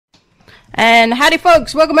And howdy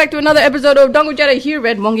folks, welcome back to another episode of Danggujarra here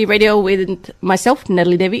at Wangki Radio with myself,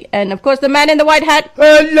 Natalie, Davey, and of course the man in the white hat.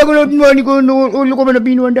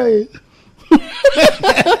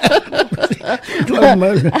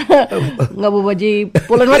 Ngabubaji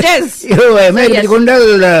Bullen Watches.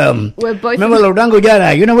 We're both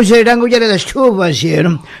Danggujarra. You know what say Danggujarra, there's two of us here.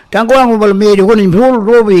 Dangguango will made one in whole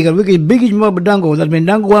Robi, the biggest mob of Dango. That means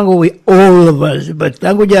Dangguango with all of us, but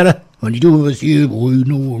Danggujarra. Only two of us here, boy,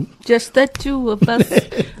 no. Just the two of us.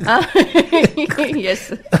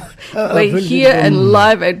 Yes. We're here and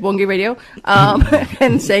live at Wangki Radio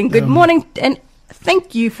and saying good morning and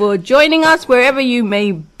thank you for joining us wherever you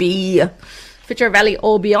may be, Fitcher Valley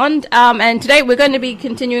or beyond. And today we're going to be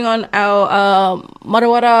continuing on our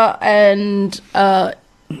Marawara and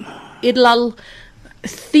Idlal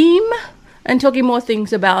theme and talking more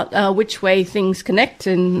things about which way things connect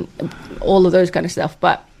and all of those kind of stuff.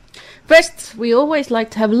 But first, we always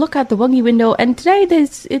like to have a look out the Wangki window, and today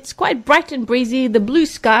it's quite bright and breezy. The blue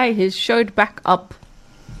sky has showed back up,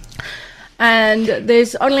 and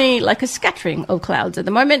there's only like a scattering of clouds at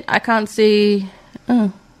the moment. I can't see,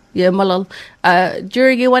 malal.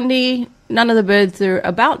 Jurigawandi, none of the birds are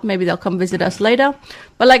about. Maybe they'll come visit us later.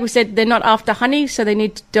 But like we said, they're not after honey, so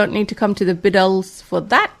they don't need to come to the bidals for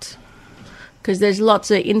that, because there's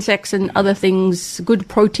lots of insects and other things, good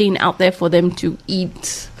protein out there for them to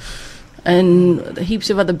eat. And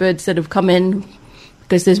heaps of other birds that have come in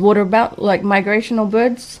because there's water about, like migrational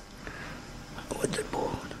birds. What's it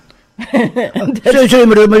called?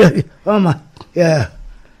 Yeah.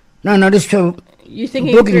 No, this you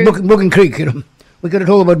thinking Broken Creek, you know. We got to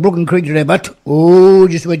talk about Broken Creek today, but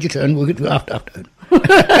just wait your turn. We'll get to after. All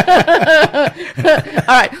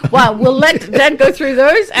right. Well, we'll let Dan go through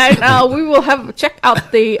those, and we will check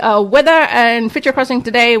out the weather and Fitcher Crossing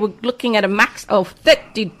today. We're looking at a max of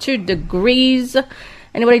 32 degrees.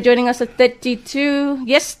 Anybody joining us at 32?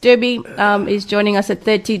 Yes, Derby is joining us at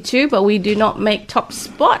 32, but we do not make top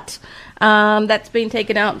spot. That's been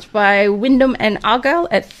taken out by Wyndham and Argyle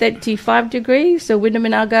at 35 degrees. So Wyndham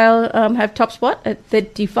and Argyle have top spot at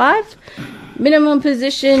 35. Minimum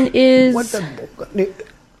position is Horse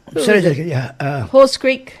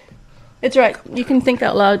Creek. It's right. You can think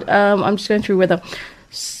out loud. I'm just going through weather.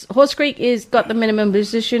 Horse Creek is got the minimum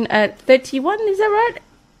position at 31. Is that right?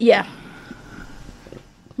 Yeah.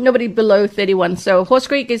 Nobody below 31. So Horse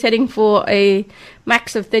Creek is heading for a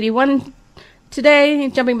max of 31 today.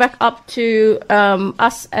 Jumping back up to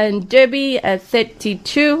us and Derby at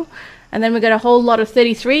 32. And then we got a whole lot of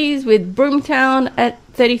 33s with Broomtown at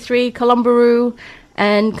 33, Columbaroo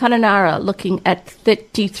and Kununurra looking at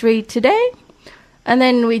 33 today. And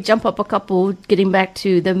then we jump up a couple, getting back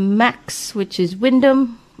to the max, which is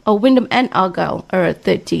Wyndham. Wyndham and Argyle are at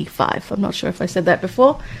 35. I'm not sure if I said that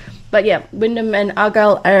before. But yeah, Wyndham and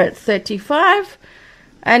Argyle are at 35.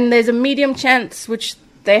 And there's a medium chance, which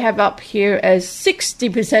they have up here as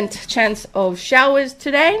 60% chance of showers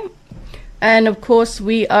today. And, of course,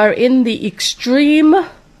 we are in the extreme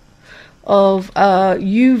of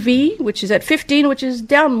UV, which is at 15, which is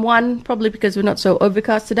down 1, probably because we're not so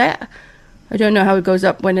overcast today. I don't know how it goes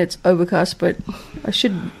up when it's overcast, but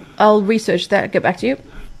I'll research that, get back to you.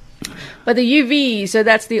 But the UV, so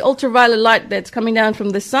that's the ultraviolet light that's coming down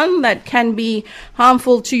from the sun that can be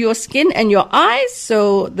harmful to your skin and your eyes.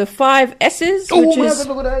 So the 5 S's, which is...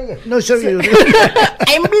 No, sorry.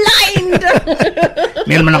 I'm blind!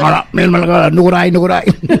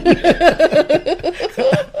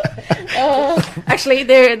 Actually,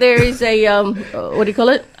 there is a, what do you call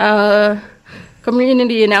it?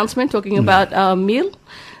 Community announcement talking about meal.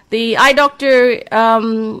 The eye doctor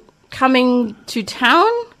coming to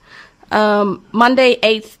town Monday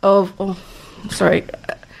 8th of... sorry.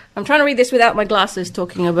 I'm trying to read this without my glasses,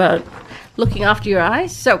 talking about looking after your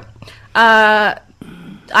eyes. So, eye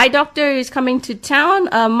doctor is coming to town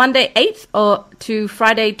Monday 8th to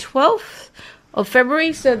Friday 12th of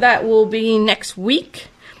February. So that will be next week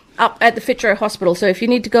up at the Fitcher Hospital. So if you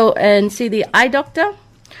need to go and see the eye doctor,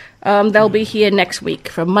 they'll be here next week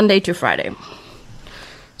from Monday to Friday.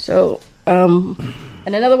 So, and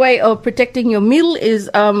another way of protecting your meal is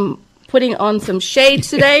putting on some shades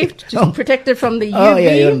today, just protected from the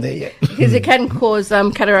UV, because it can cause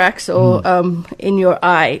cataracts or in your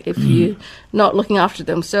eye if you're not looking after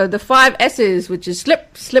them. So the 5 S's, which is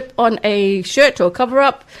slip on a shirt or cover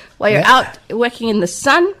up while you're out working in the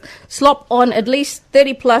sun, slop on at least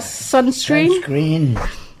 30 plus sunscreen,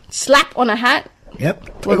 slap on a hat.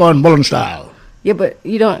 Yep, take on Bullen style. Yeah, but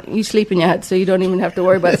you sleep in your hat, so you don't even have to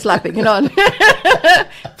worry about slapping it on.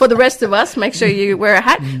 For the rest of us, make sure you wear a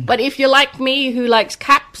hat. But if you're like me, who likes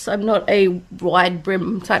caps, I'm not a wide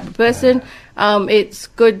brim type of person, it's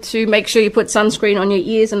good to make sure you put sunscreen on your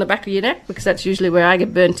ears and the back of your neck, because that's usually where I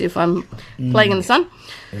get burnt if I'm playing in the sun.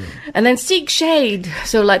 And then seek shade,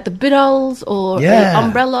 so like the biddles or an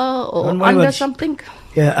umbrella or under something.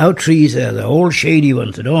 Yeah, our trees are the old shady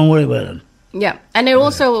ones, so don't worry about them. Yeah, and it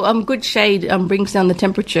also, good shade brings down the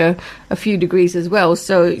temperature a few degrees as well,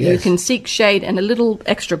 so you can seek shade and a little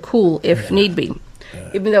extra cool if need be,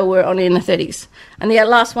 even though we're only in the 30s. And the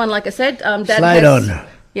last one, like I said, Dad slide on.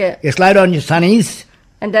 Yeah. You slide on your sunnies.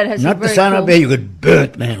 And Dad has not the sun up there, you get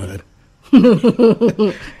burnt, man, with it.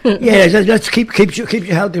 Yeah, just keep you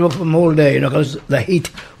healthy from all day, because the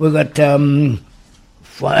heat, we've got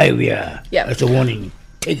 5, yeah. That's a warning.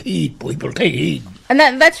 Take heat, people, take heat. And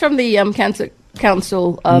that's from the Cancer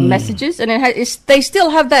Council messages, and they still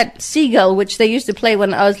have that seagull, which they used to play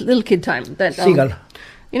when I was little kid time. That seagull.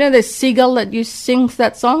 You know the seagull that sings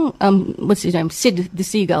that song? What's his name? Sid the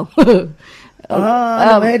Seagull. I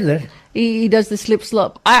never heard that. He does the slip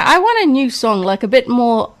slop. I want a new song, like a bit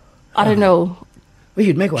more, I don't know. We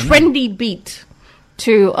should make one. Trendy beat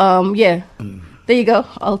to, There you go.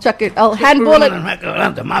 I'll chuck it. I'll handball it. Yeah. Oh my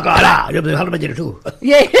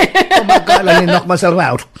God, I knock myself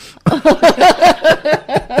out.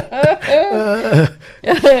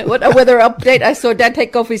 What a weather update. I saw Dad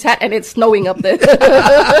take off his hat and it's snowing up there.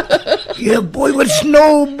 Yeah, boy, what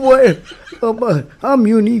snow, boy. Oh, boy. I'm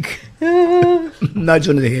unique. Not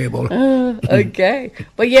under the hairball. Okay.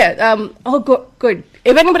 But yeah, good.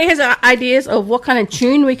 If anybody has ideas of what kind of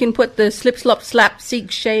tune we can put the slip, slop, slap, seek,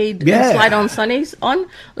 shade, and slide on sunnies on,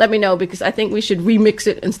 let me know, because I think we should remix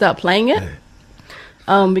it and start playing it,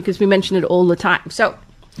 because we mention it all the time. So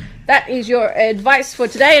that is your advice for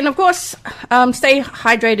today. And of course, stay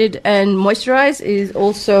hydrated and moisturize is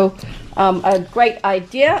also a great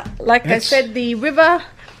idea. Like I said, the river...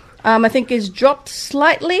 I think is dropped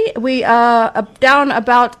slightly. We are down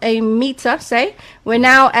about a meter, say. We're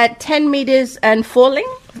now at 10 meters and falling.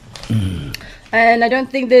 And I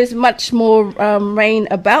don't think there's much more rain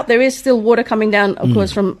about. There is still water coming down, of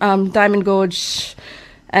course, from Diamond Gorge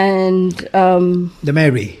and... the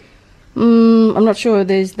Mary. I'm not sure.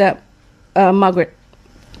 There's that Margaret.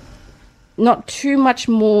 Not too much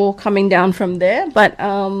more coming down from there. But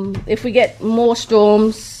if we get more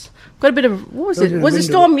storms... Got a bit of, what was it? Was it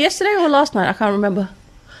storm yesterday or last night? I can't remember.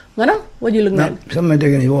 No? What are you looking at? Someone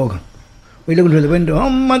taking his walk. We're looking through the window. How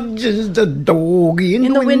much is the doggy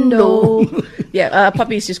in the window? Yeah,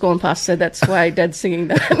 puppy's just going past, so that's why Dad's singing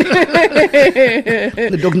that.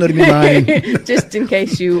 The dog's not even mine. Just in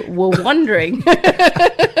case you were wondering.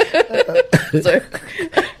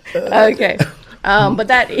 Okay. But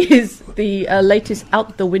that is the latest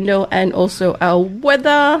out the window and also our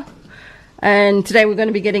weather. And today we're going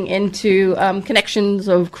to be getting into connections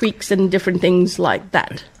of creeks and different things like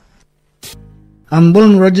that. I'm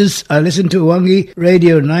Bullen Rogers. I listen to Wangki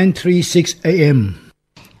Radio 936 AM.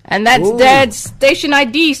 And that's Dad's station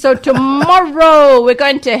ID. So tomorrow we're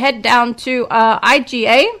going to head down to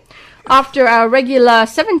IGA after our regular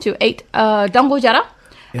 7 to 8 Danggujarra.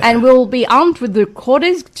 Yeah. And we'll be armed with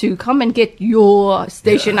recorders to come and get your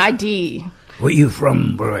station ID. Where you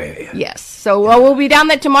from, boy? Yes. So we'll be down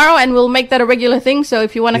there tomorrow and we'll make that a regular thing. So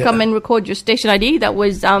if you want to come and record your station ID, that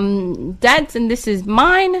was Dad's and this is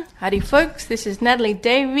mine. Howdy, folks. This is Natalie,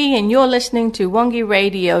 Davey, and you're listening to Wangki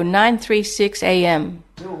Radio 936 AM.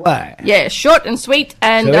 Why? Yeah, short and sweet.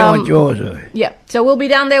 And so I want yours. Yeah. So we'll be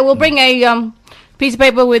down there. We'll bring a piece of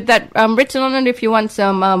paper with that written on it if you want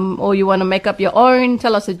some, or you want to make up your own,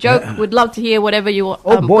 tell us a joke. We'd love to hear whatever you want.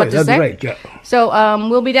 Oh boy, that'd be great, yeah. So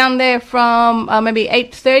we'll be down there from maybe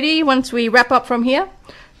 8:30 once we wrap up from here.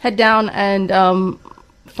 Head down and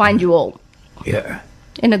find you all. Yeah.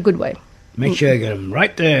 In a good way. Make sure you get them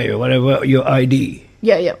right there, whatever, your ID.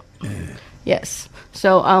 Yeah. Yes.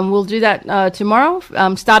 So we'll do that tomorrow.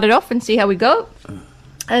 Start it off and see how we go.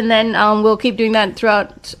 And then we'll keep doing that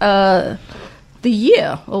throughout... the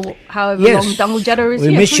year, or however long Danggujarra is.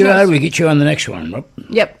 We miss you out, we get you on the next one. Right?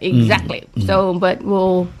 Yep, exactly. So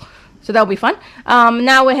that'll be fun.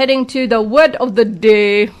 Now we're heading to the word of the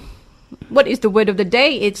day. What is the word of the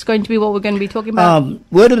day? It's going to be what we're going to be talking about.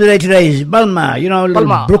 Word of the day today is Palma. You know,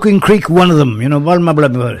 Palma. Brooklyn Creek, one of them. You know, Palma, blah,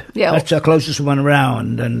 blah, blah. Yeah. That's our closest one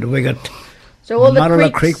around. And we got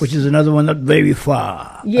Marala Creek, which is another one not very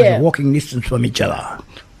far. Yeah. A walking distance from each other.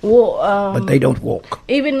 Well, but they don't walk.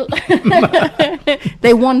 Even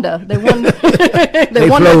they wander. They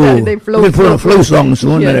flow. They flow. We put a flow song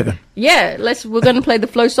soon, American. Yeah, we're going to play the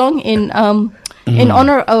flow song in in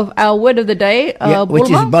honor of our word of the day, which is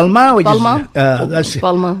Palma. Palma. That's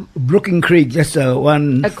Palma. Brooking Creek. That's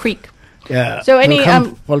one. A creek. Yeah. So any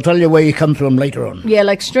I'll tell you where it comes from later on. Yeah,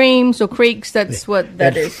 like streams or creeks. That's what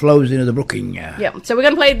that is. Flows into the Brooking. Yeah. Yeah. So we're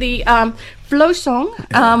gonna play the flow song,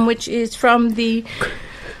 which is from the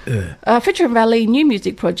Fitcher Valley New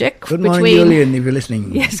Music Project. Good morning, Gillian, if you're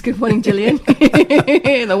listening. Yes, good morning, Gillian.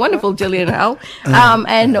 The wonderful Gillian Howell.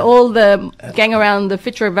 And all the gang around the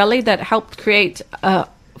Fitcher Valley that helped create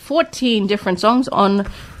 14 different songs on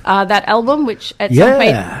that album, which at some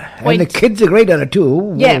point... and the kids are great at it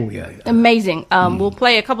too. Yeah, Whoa, amazing. We'll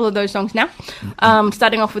play a couple of those songs now.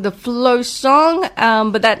 Starting off with the flow song,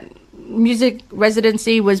 but that music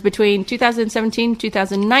residency was between 2017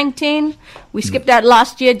 2019. We skipped out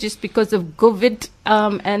last year just because of COVID,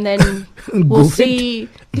 and then we'll see,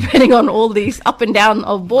 depending on all these up and down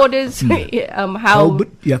of borders, how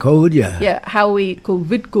COVID, how we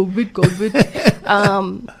COVID.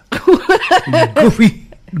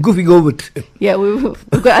 Goofy COVID. Yeah,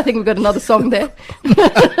 I think we've got another song there.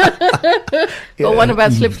 Got one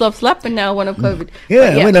about slip, slop, slap, and now one of COVID.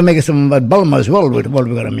 Yeah, we're gonna make some about Palma as well. What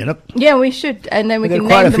we got them, you know? Yeah, we should, and then we can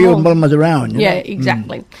quite name a few them all. Palmas around. Yeah,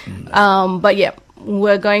 exactly. But yeah,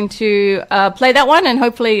 we're going to play that one, and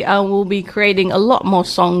hopefully we'll be creating a lot more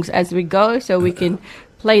songs as we go, so we can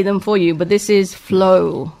play them for you. But this is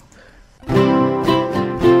Flow.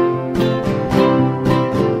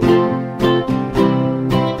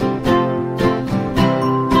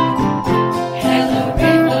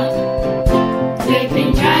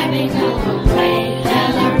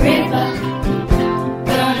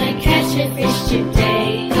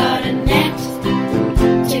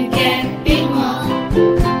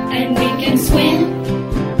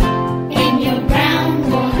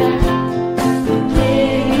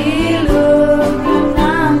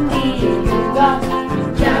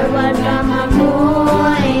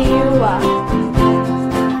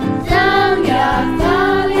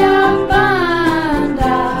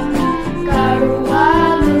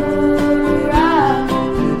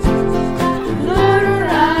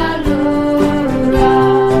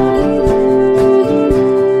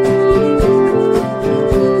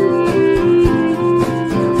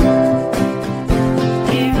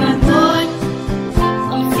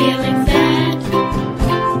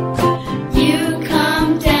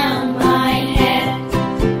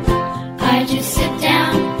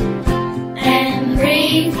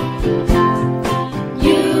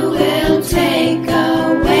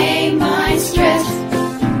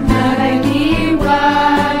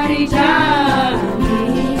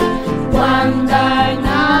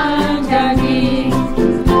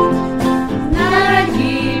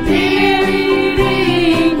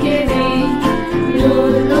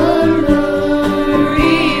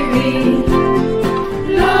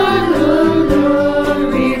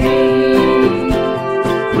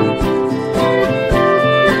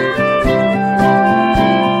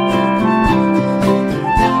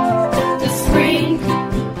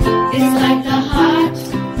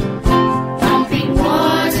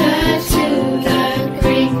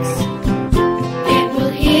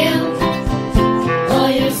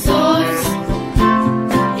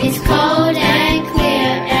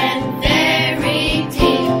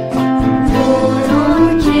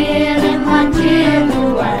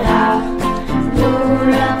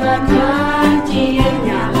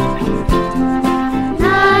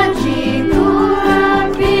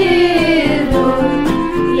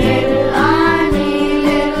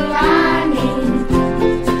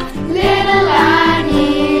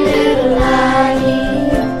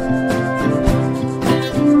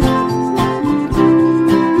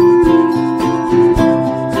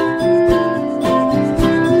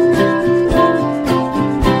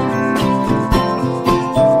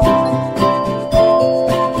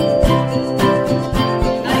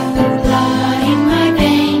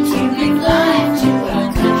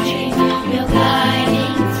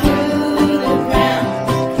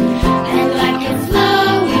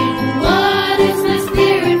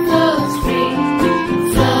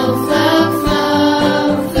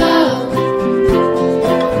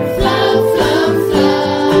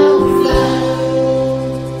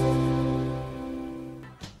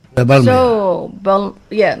 So,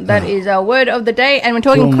 that is our word of the day. And we're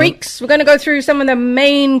talking creeks. We're going to go through some of the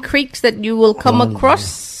main creeks that you will come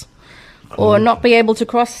across or not be able to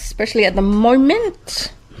cross, especially at the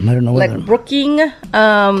moment. I don't know. Like Brooking.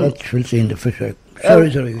 That's really in the Fisher.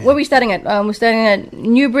 Sorry. Where are we starting at? We're starting at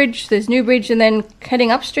Newbridge. There's Newbridge and then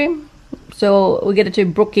heading upstream. So we get it to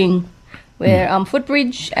Brooking, where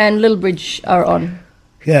Footbridge and Littlebridge are on.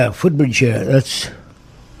 Yeah, Footbridge here. That's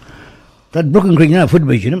Brooking Creek now,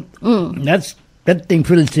 Footbridge, you know. That's that thing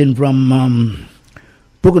fills in from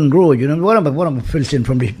Bullen Road, you know. One of them fills in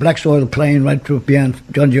from this black soil plain right through beyond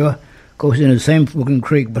John Joe, goes in the same Bullen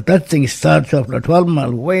Creek. But that thing starts off like 12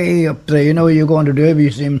 mile way up there. You know, you go into Davey,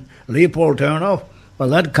 you see Leopold turn off. Well,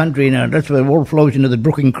 that country now, that's where it all flows into the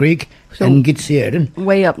Bullen Creek and gets here, then.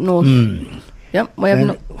 Way up north. Yep, way up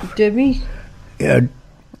north. Davey? Yeah,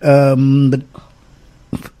 that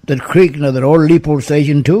creek, now they're all Leopold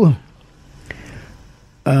Station too.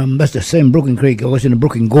 That's the same Bullen Creek. It was in the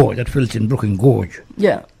Bullen Gorge. That fills in Bullen Gorge.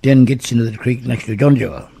 Yeah. Then gets into the creek next to John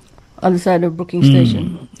Joe. Other side of Bullen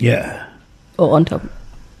Station. Yeah. Or on top.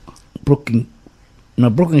 Bullen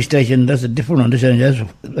Station, that's a different one.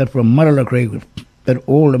 That's from Marilla Creek. That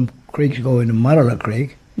all them creeks go into Marilla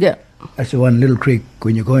Creek. Yeah. That's the one little creek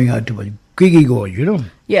when you're going out to Gigi Gorge, you know?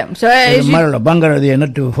 Yeah. So there's a Marilla Bangara there,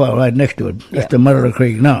 not too far, right next to it. That's the Marilla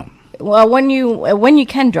Creek now. Well, when you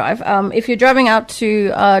can drive, if you're driving out to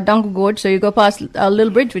Danggujarra Gorge, so you go past a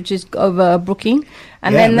little bridge, which is over Brooking,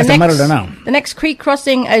 and then the next creek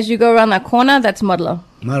crossing as you go around that corner, that's Muddler.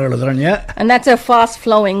 Muddler, yeah. And that's a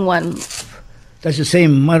fast-flowing one. That's the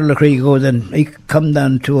same Muddler Creek you go, then you come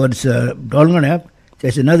down towards Dolnganap.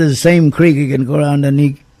 There's another same creek you can go around and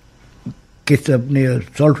he gets up near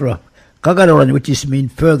Saltra. Kagaran, which is mean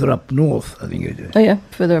further up north, I think it is. Oh, yeah,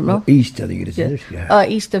 further up north. East, I think it is. Yeah.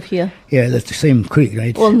 East of here. Yeah, that's the same creek,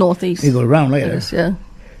 right? Well, northeast. You go around later. Yes, yeah.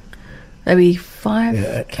 Maybe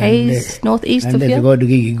 5 k's northeast of here. And then you go to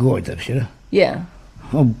Gigi Gorge, that's it. Yeah.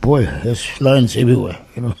 Oh, boy, there's lines everywhere.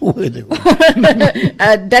 You know, where they go.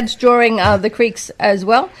 That's drawing the creeks as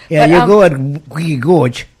well. Yeah, but, you go at Gigi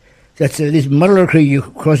Gorge. That's this Muddler Creek, you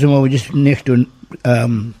cross them over just next to,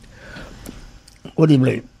 what do you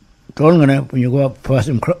believe? When you go up past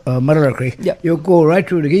Muddler Creek, you go right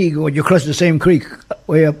through the Gigi Gorge, you cross the same creek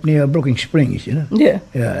way up near Brooking Springs, you know? Yeah.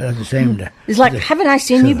 Yeah, that's the same. It's like, haven't I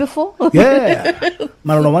seen you before? Yeah.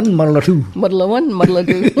 Muddler 1, Muddler 2. Muddler 1, Muddler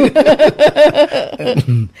 2.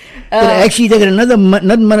 But actually, they got another,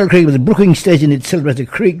 not Muddler Creek, but the Brooking Station itself, that's a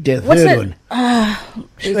creek there, third one.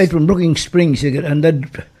 Straight from Brooking Springs, you get, and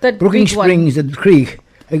that Brooking Springs, that creek,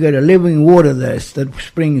 they got a living water there that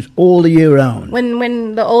springs all the year round.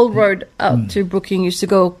 When the old road up to Brooking used to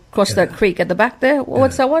go across that creek at the back there,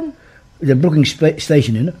 what's that one? The Brooking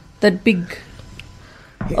Station, you know? That big...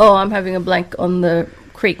 Yeah. Oh, I'm having a blank on the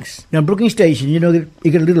creeks. Now, Brooking Station, you know, you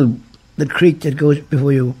get a little... The creek that goes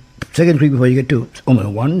before you... Second creek before you get to...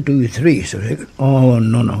 1, 2, 3. So,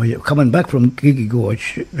 no. You're coming back from Gigi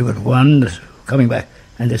Gorge. You got one that's coming back.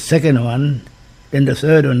 And the second one, then the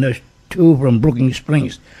third one, there's 2 from Brooking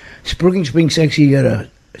Springs. Brooking Springs actually got a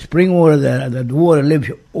spring water there. That water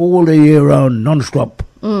lives all the year round, non-stop.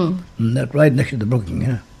 And that's right next to the Brooking,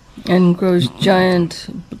 yeah. And grows giant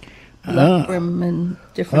black brim and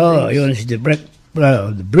different things. Oh, you want to see the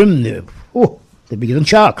brim there? Oh, they're bigger than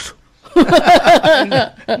sharks. Give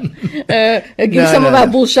some of our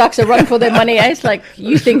bull sharks a run for their money, eh? It's like,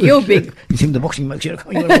 you think you're big. You think the boxing match here?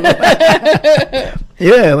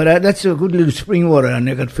 Yeah, but that's a good little spring water, and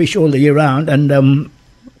they got fish all the year round, and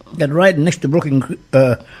that right next to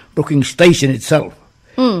Brooking Station itself.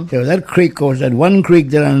 So that creek goes, that one creek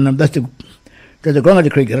there, and that's the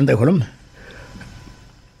Walmajarri Creek, don't they call them?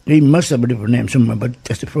 He must have a different name somewhere, but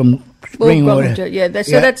that's from spring water. Yeah, that's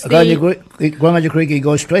the... Walmajarri Creek, you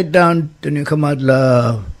go straight down, then you come out,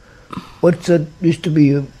 what's that, used to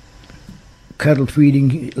be a cattle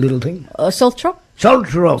feeding little thing? Saltrop?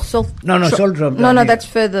 Saltrop. No, Saltrop. No, that's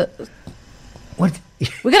further. What?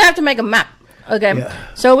 We're going to have to make a map. Okay. Yeah.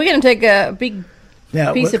 So we're going to take a big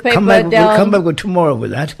piece of paper down. We'll come back tomorrow with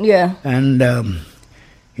that. Yeah. And...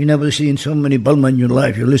 you never seen so many Palma in your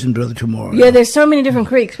life. You listen to it tomorrow. Yeah, there's so many different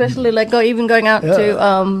creeks, especially like even going out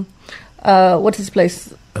to what's this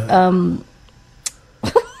place?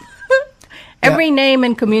 Every name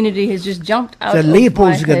and community has just jumped out of my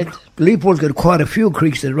head. Leopold's got quite a few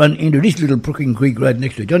creeks that run into this little Brooking Creek right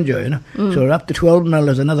next to John Joe, you know. So up to 12 mile,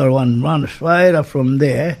 there's another one runs right up from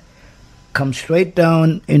there, comes straight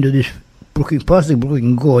down into this past the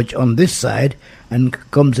Brooking Gorge on this side, and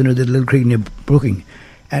comes into the little creek near Brooking.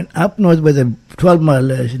 And up north where the 12 mile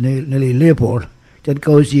is, nearly Leopold, that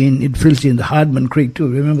goes in, it fills in the Hardman Creek too.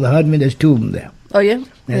 Remember the Hardman, there's 2 of them there. Oh, yeah?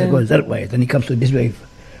 And it goes that way. Then it comes to this way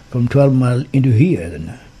from 12 mile into here.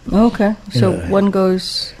 Then. Okay. So one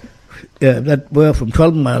goes... Yeah, that were from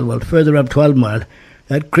 12 mile, further up 12 mile,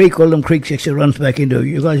 that creek, all them creeks actually runs back into...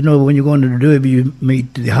 You guys know when you go into the Davey, you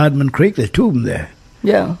meet the Hardman Creek, there's 2 of them there.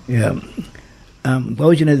 Yeah. Yeah.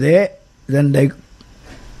 Goes into there, then they...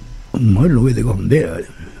 I don't know where they go from there.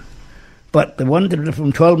 But the ones that are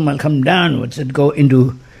from 12 mile come downwards that go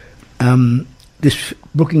into this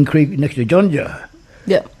Brooking Creek next to John Joe.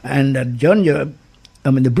 Yeah. And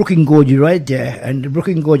the Brooking Gorge is right there, and the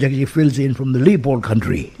Brooking Gorge actually fills in from the Leopold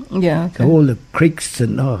country. Yeah. Okay. So all the creeks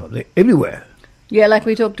and they're everywhere. Yeah, like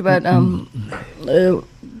we talked about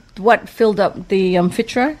what filled up the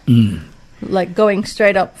Fitzroy. Like going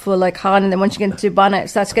straight up for like Hahn, and then once you get into Barnet, it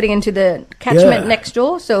starts getting into the catchment next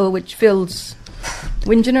door, so which fills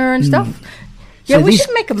Windjammer and stuff. Yeah, so we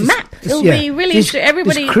should make a map. It'll be really interesting.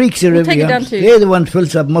 Everybody, creeks are take it down to. They're the ones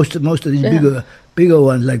fills up most of these bigger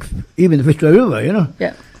ones, like even the Fitzroy River, you know.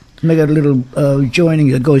 Yeah. Make a little joining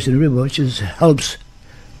that goes to the river, which helps.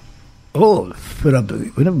 Fill up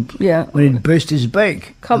when it bursts its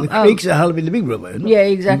bank. The creeks are helping the big river. You know? Yeah,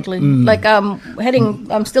 exactly. Like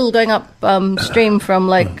I'm still going up stream from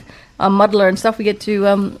like Muddler and stuff. We get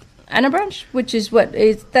to Anna Branch, which is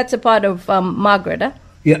that's a part of Margaret.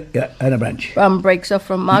 Yeah, Anna Branch. Breaks off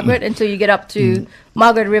from Margaret until you get up to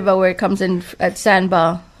Margaret River, where it comes in at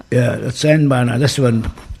Sandbar. Yeah, that's Sandbar now. That's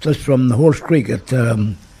from the Horse Creek at.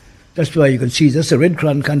 That's why you can see that's the Red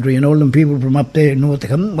Crown country, and all them people from up there know what they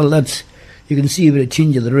come. Well, you can see where the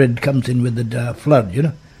tinge of the red comes in with the flood, you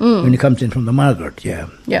know, when it comes in from the Margaret. Yeah.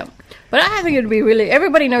 Yeah, but I think it'd be really.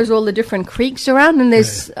 Everybody knows all the different creeks around, and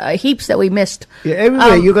there's heaps that we missed. Yeah,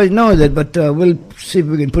 everywhere. You guys know that, but we'll see if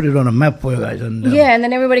we can put it on a map for you guys. And and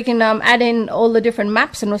then everybody can add in all the different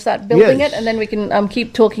maps, and we'll start building it, and then we can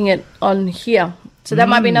keep talking it on here. So that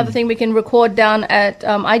might be another thing we can record down at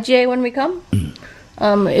IGA when we come.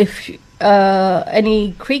 If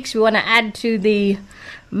any creeks we want to add to the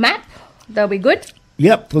map, that'll be good.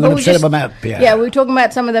 Yep, we're going to set up a map. Yeah, we were talking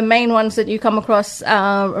about some of the main ones that you come across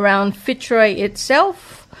around Fitzroy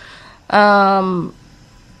itself.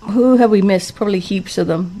 Who have we missed? Probably heaps of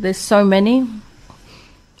them. There's so many.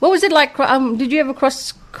 What was it like? Did you ever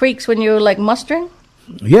cross creeks when you were like mustering?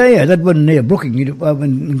 Yeah, that one near Brooking.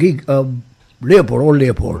 Leopold, old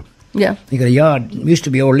Leopold. Yeah. You got a yard. It used to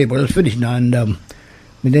be old Leopold. It's finished now, and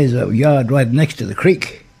there's a yard right next to the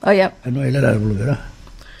creek. Oh, yeah. I know you let out a little bit,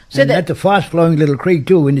 So that's a fast-flowing little creek,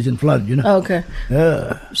 too, when it's in flood, you know. Oh, okay.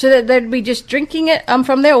 Yeah. So they'd be just drinking it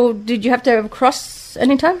from there, or did you have to cross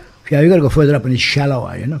any time? Yeah, you got to go further up, and it's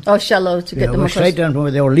shallower, you know. Oh, shallow to get them across. Straight down from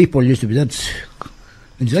where the old Leopold used to be. It's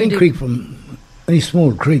any creek any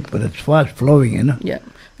small creek, but it's fast-flowing, you know. Yeah.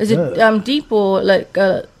 Is it deep or like...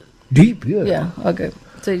 Deep, yeah. Yeah, okay.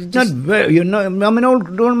 So you just not very,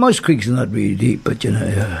 most creeks are not really deep, but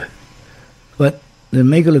but they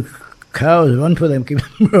make a look. Cows run for them,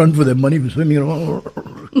 run for their money for swimming around.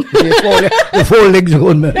 The four legs are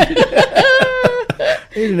going mad.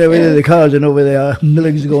 You know whether the cows know where they are. The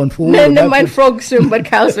legs are going forward. Never mind frogs swim, but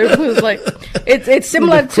cows swim. It's like it's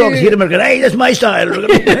similar to frogs hit them and go, hey, that's my style.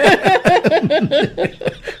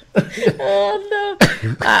 Oh no!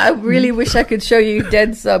 I really wish I could show you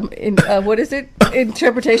Ded's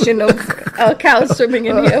interpretation of cows swimming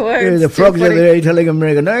in here. The frogs are there telling them,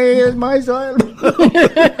 hey, that's my style.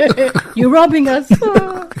 You're robbing us.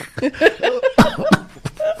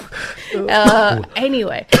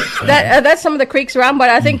 Anyway, that's some of the creeks around, but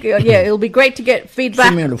I think it'll be great to get feedback.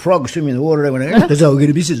 Swimming in the frogs, swimming in the water. That's how we get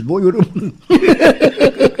a business, boy.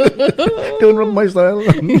 Don't rub my style.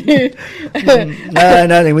 Nothing.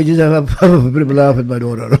 We just have a bit of a laugh at my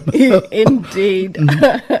daughter. Indeed.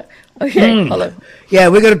 Okay, hello. Yeah,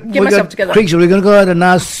 we're gonna get myself together. Creeks, we're gonna go out and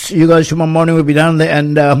ask you guys tomorrow morning. We'll be down there,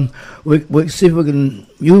 and we'll see if we can.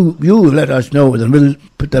 You let us know, and we'll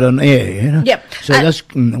put that on air. You know. Yep. So that's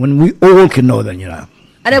when we all can know. Then you know.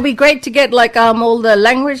 And it'll be great to get like all the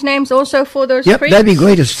language names also for those creeks. That'd be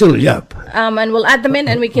great. Still, yep. And we'll add them in,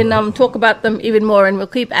 and we can talk about them even more, and we'll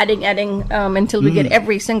keep adding until we get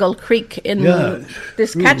every single creek in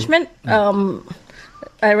this catchment.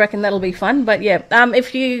 I reckon that'll be fun. But yeah,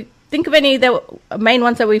 if you think of any of the main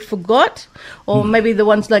ones that we forgot, or maybe the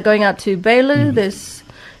ones like going out to Bailey, there's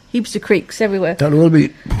heaps of creeks everywhere. That will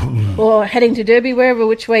be. Or heading to Derby,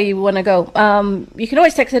 which way you want to go. You can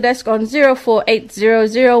always text the desk on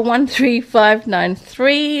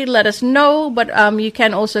 0480013593. Let us know, but you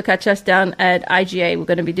can also catch us down at IGA. We're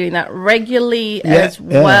going to be doing that regularly as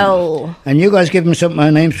well. And you guys give them some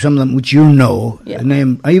names, some of them which you know. Yeah. The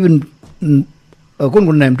name, I even a good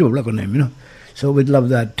name too, like a name, you know. So we'd love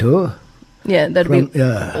that too. Yeah, that'd be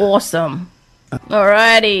awesome.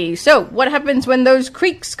 Alrighty. So, what happens when those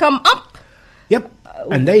creeks come up? Yep.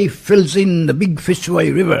 And they fills in the big Fitzroy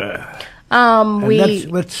River. And that's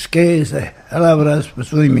what scares the hell out of us for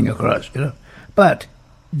swimming across, you know. But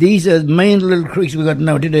these are the main little creeks we got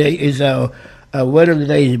now today. Is our word of the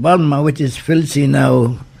day is Palma, which is fills in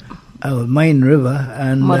our main river.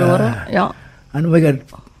 And yeah. And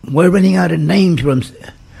we're running out of names from.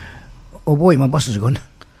 Oh boy, my bus is gone.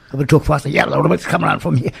 I would talk faster. Yeah, what's coming out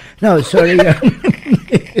from here? No, sorry.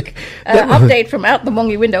 Update from out the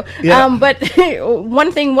Wongi window. Yeah. But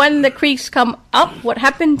one thing, when the creeks come up, what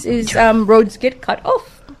happens is roads get cut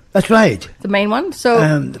off. That's right. The main one. So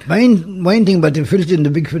The main thing, but it fills in the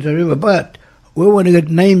Big Filter River. But we want to get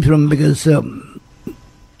names from because we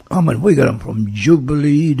got them from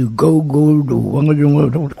Jubilee to Go-Go to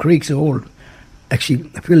Wangajunga, all the creeks are all actually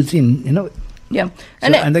fills in, Yeah,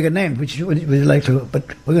 and they get names, which we like to. But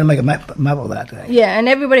we're going to make a map of that. Yeah, and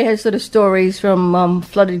everybody has sort of stories from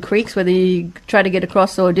flooded creeks, whether you try to get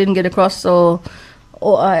across or didn't get across, or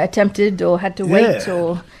attempted or had to wait,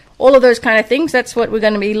 or all of those kind of things. That's what we're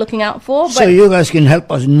going to be looking out for. But so you guys can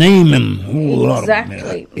help us name them.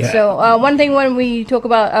 Exactly. Yeah. So one thing when we talk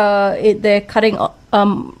about they're cutting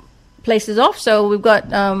places off. So we've got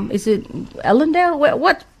is it Ellendale?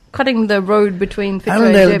 What? Cutting the road between Fitzroy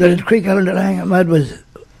and Allendale, the creek Allendale was,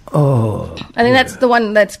 I think that's the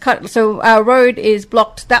one that's cut. So our road is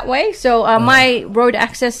blocked that way. So my road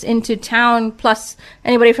access into town, plus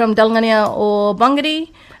anybody from Dalgania or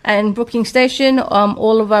Bungary and Brooking Station,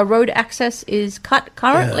 all of our road access is cut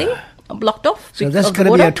currently, blocked off. So that's going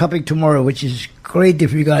to be our topic tomorrow, which is great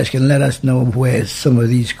if you guys can let us know where some of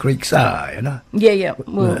these creeks are, Yeah.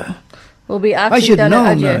 We'll be asking. I should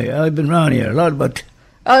know now. I've been around here a lot, but...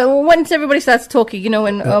 once everybody starts talking,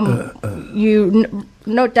 when you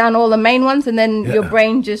note down all the main ones, and then your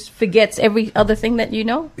brain just forgets every other thing that you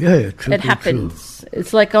know. Yeah, true. It happens. True.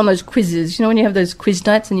 It's like on those quizzes. When you have those quiz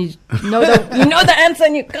nights and you know the answer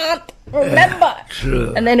and you can't remember.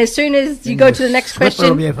 True. And then as soon as you go to the next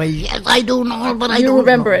question, yes, I do know, but you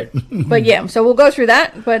remember it. But yeah, so we'll go through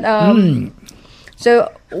that. But so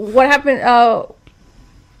what happened?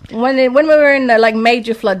 When we were in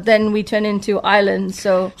major flood, then we turn into islands.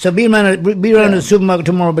 So be around the supermarket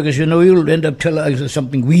tomorrow because you'll end up telling us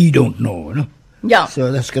something we don't know. Yeah.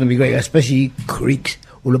 So that's going to be great, especially creeks.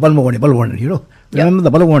 Remember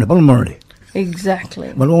the Palma.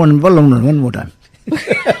 Exactly. One more time.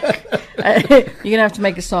 You're gonna have to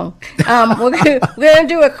make a song. We're gonna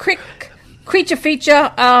do a quick creature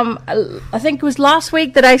feature. I think it was last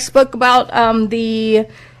week that I spoke about the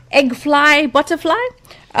egg fly butterfly.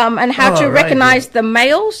 And how to recognize the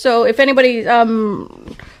male. So if anybody's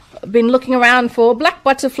been looking around for black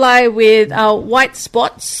butterfly with white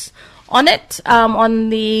spots on it, on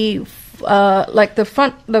the the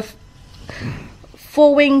front, the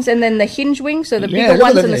forewings and then the hinge wings, so the bigger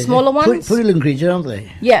ones and the smaller ones. Pretty little creature, aren't they?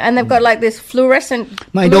 Yeah, and they've got this fluorescent...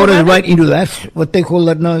 My daughter's right into that. What they call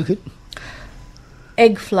that now?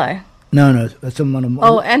 Egg fly. No, that's some...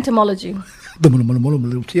 entomology.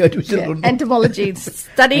 Entomology,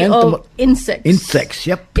 study of insects. Insects,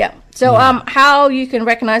 yep. Yeah. So how you can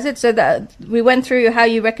recognize it. So that we went through how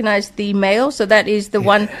you recognize the male. So that is the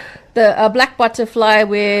one, the black butterfly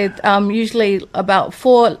with usually about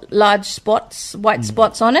 4 large spots, white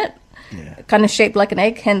spots on it, kind of shaped like an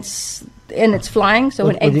egg. Hence, and it's flying. So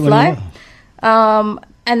an egg fly.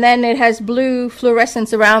 And then it has blue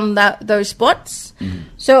fluorescence around those spots.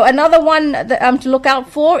 So another one that, to look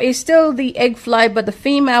out for is still the egg fly, but the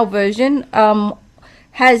female version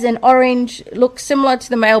has an orange, looks similar to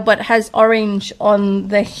the male, but has orange on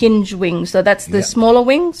the hinge wings. So that's the smaller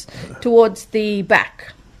wings towards the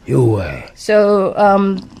back. So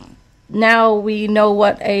now we know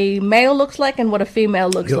what a male looks like and what a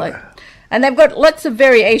female looks like. And they've got lots of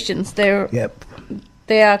variations.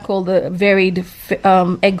 They are called the varied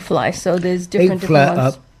egg fly. So there's different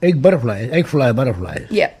ones. Egg fly butterflies.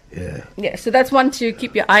 Yeah. So that's one to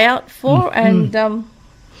keep your eye out for and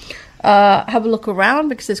have a look around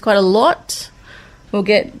because there's quite a lot. We'll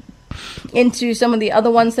get into some of the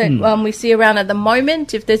other ones that we see around at the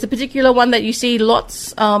moment. If there's a particular one that you see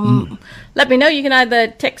lots, let me know. You can either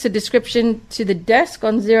text a description to the desk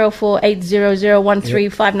on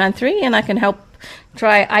 0480013593 and I can help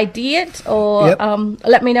try ID it, or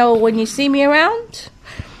let me know when you see me around,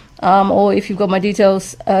 or if you've got my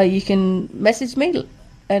details, you can message me,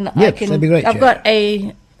 and I can. That'd be great, I've got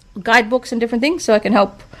a guidebooks and different things, so I can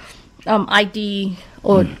help ID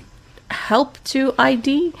or help to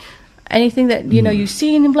ID anything that you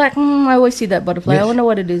see and you're like, I always see that butterfly. I wonder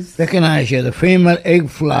what it is. Recognize the female egg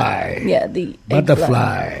fly. Yeah, the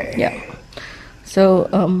butterfly. Yeah.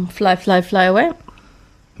 So fly away.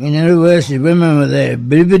 In other words, remember the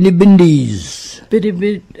bibbidi bindies.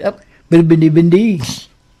 Bibbidi bindies.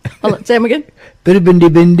 Hold on, say them again. Bibbidi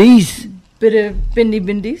bindies.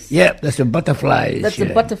 Bindies. Yeah, that's the butterflies. That's the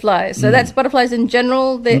butterflies. So that's butterflies in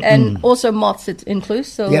general, and also moths it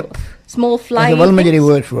includes. So small flying. That's a Walmajarri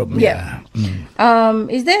word for them. Yeah.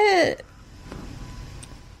 Is there?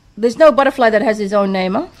 There's no butterfly that has his own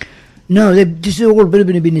name, huh? No, this is all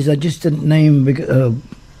Bilibini are just a name.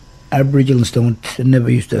 Aboriginals never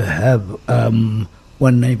used to have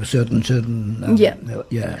one name for certain.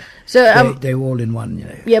 Yeah. So they're all in one. You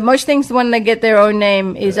know. Yeah, most things when they get their own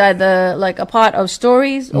name is either like a part of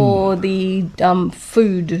stories or the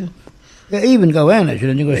food. Yeah, even Gawanas,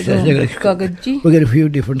 we get a few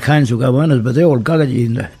different kinds of Gawanas, but they're all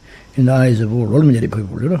Gagaji in the eyes of all Walmajarri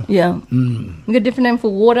people, you know. Yeah. We got a different name for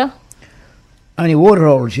water. Only water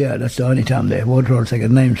holes, yeah, that's the only time there. Water holes they get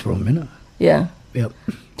names from, you know. Yeah. Yep.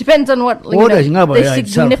 Depends on what the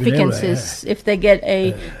significance is, if they get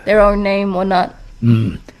their own name or not.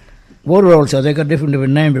 Water holes, they got different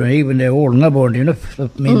names, even they're all Ngabon, you know,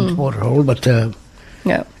 that means water hole, but you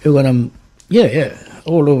got them,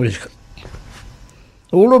 all over this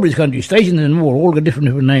country, stations and all got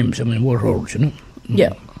different names, water holes, you know.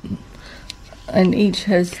 Yeah. And each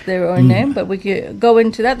has their own name, but we could go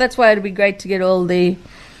into that. That's why it'd be great to get all the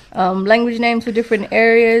language names for different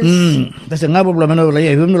areas. That's another problem over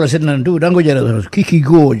there. If I'm sitting and do Danggujarra, Kiki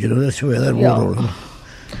Gorge, you know, that's where that water.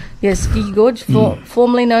 Yes, Kiki Gorge,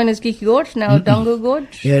 formerly known as Kiki Gorge, now Dangu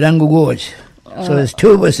Gorge. Yeah, Dangu Gorge. So there's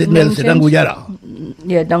two of us sitting there, Danggujarra.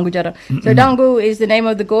 Yeah, Danggujarra. So Dangu is the name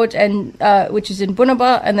of the gorge, and which is in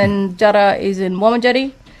Bunaba, and then Jarra is in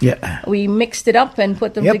Walmajarri. Yeah. We mixed it up and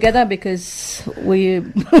put them together because we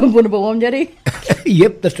Bunaba Walmajarri.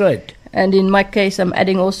 Yep, that's right. And in my case, I'm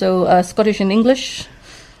adding also Scottish and English.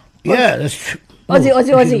 Yeah, that's true.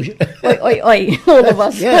 Aussie. Oi. All of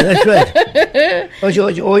us. Yeah, that's right. Aussie, oi.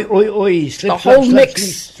 The whole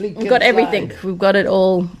mix. We've got everything. Slide. We've got it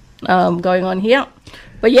all going on here.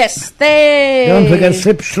 But yes, don't forget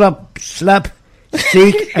slip, slap,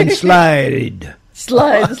 seek, and slide.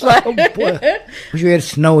 Slide. Oh, wish we had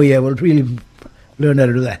snow here. We'll really learn how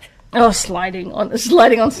to do that. Oh, sliding on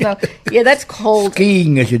snow. Yeah, that's cold.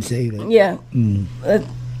 Skiing, I should say. Yeah. I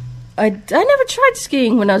never tried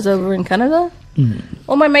skiing when I was over in Canada.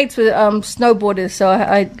 All my mates were snowboarders, so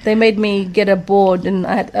they made me get a board, and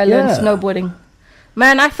I learned snowboarding.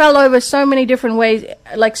 Man, I fell over so many different ways.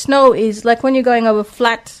 Like snow is like when you're going over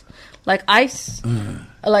flat, like ice.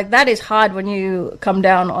 Like that is hard when you come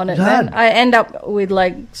down on it. Man, I end up with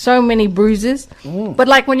like so many bruises. But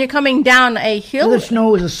like when you're coming down a hill, the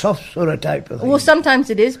snow is a soft sort of type of thing. Well, sometimes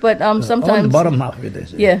it is, but sometimes on the bottom half of it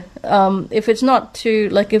is. Yeah. If it's not too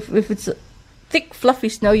like if it's thick fluffy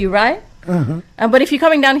snow, you ride. But if you're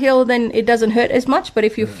coming downhill, then it doesn't hurt as much. But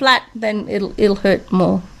if you're flat, then it'll hurt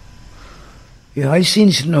more. Yeah, I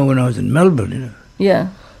seen snow when I was in Melbourne. You know. Yeah.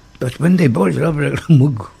 But when they brought it up, like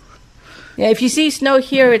mug. Yeah, if you see snow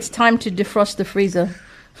here, it's time to defrost the freezer.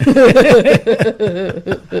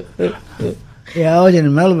 Yeah, I was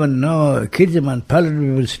in Melbourne. No, kids in my pallet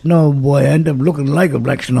with snow. Boy, I ended up looking like a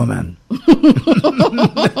black snowman.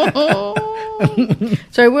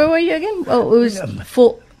 Sorry, where were you again? Oh, it was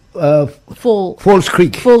Falls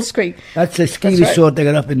Creek. Falls Creek. That's a ski resort they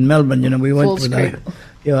got up in Melbourne. You know, we went with.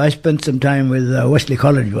 I spent some time with Wesley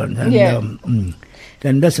College once, and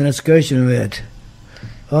then that's an excursion we had.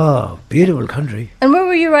 Oh, beautiful country. And where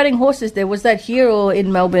were you riding horses there? Was that here or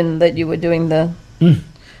in Melbourne that you were doing the...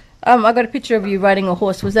 I got a picture of you riding a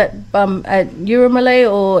horse. Was that at Urumalay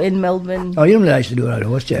or in Melbourne? Oh, Urumalay used to do ride a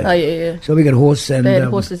horse, yeah. Oh, yeah. So we got a horse and... They had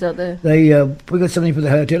horses out there. We got something for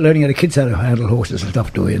learning how the kids how to handle horses and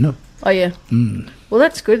stuff too, you know. Oh, yeah. Well,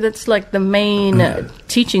 that's good. That's like the main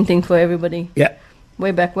teaching thing for everybody. Yeah.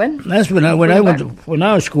 Way back when? That's when I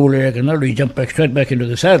was school here, I can already jump straight back into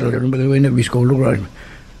the saddle, because we never school look right.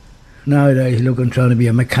 Nowadays, I'm trying to be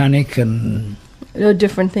a mechanic and...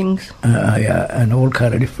 different things. And all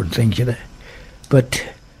kind of different things, you know. But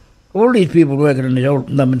all these people working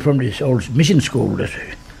in from this old mission school, we're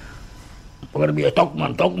going to be a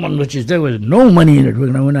Tokman, which is, there was no money in it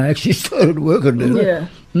when I actually started working there.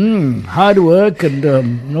 Yeah. Hard work and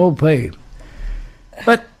no pay.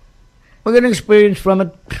 But we got experience from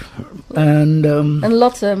it. And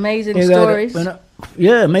lots of amazing stories.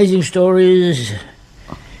 Amazing stories.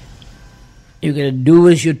 You got to do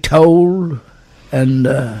as you're told, and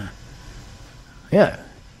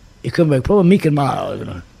you come back probably meek and mild, you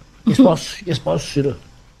know. Yes, boss, you know.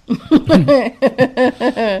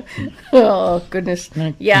 Oh goodness!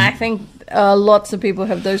 Yeah, I think lots of people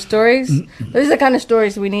have those stories. Those are the kind of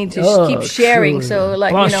stories we need to keep sharing. True. So,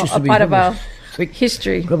 like boss, a part of our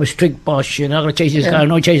history. Have a strict boss, you know. I'm gonna chase this guy,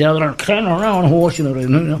 no chase. I'm gonna turn around a horse, you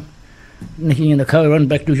know. Nicking in the car, run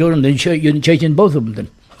back to Jordan, then you're chasing both of them then.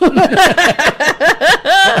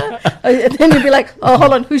 And then you'd be like, oh,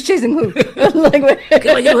 hold on, who's chasing who?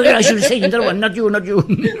 I should say another one, not you.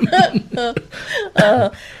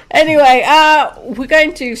 Anyway, we're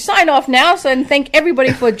going to sign off now. So, and thank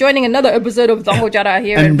everybody for joining another episode of Danggujarra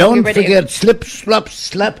here. And don't forget, slip, slop,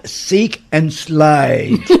 slap, seek, and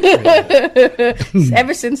slide.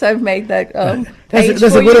 Ever since I've made that that's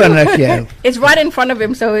a good one, actually. Yeah. It's right in front of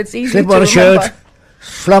him, so it's easy slip to on a remember. shirt,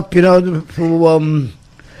 slap,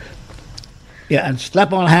 and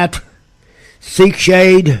slap on a hat, seek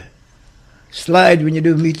shade, slide when you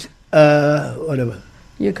do meet, whatever.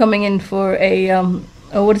 You're coming in for a,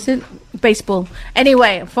 what is it? Baseball.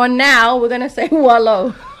 Anyway, for now, we're going to say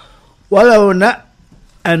wallow. Wallow,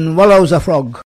 and wallow's a frog.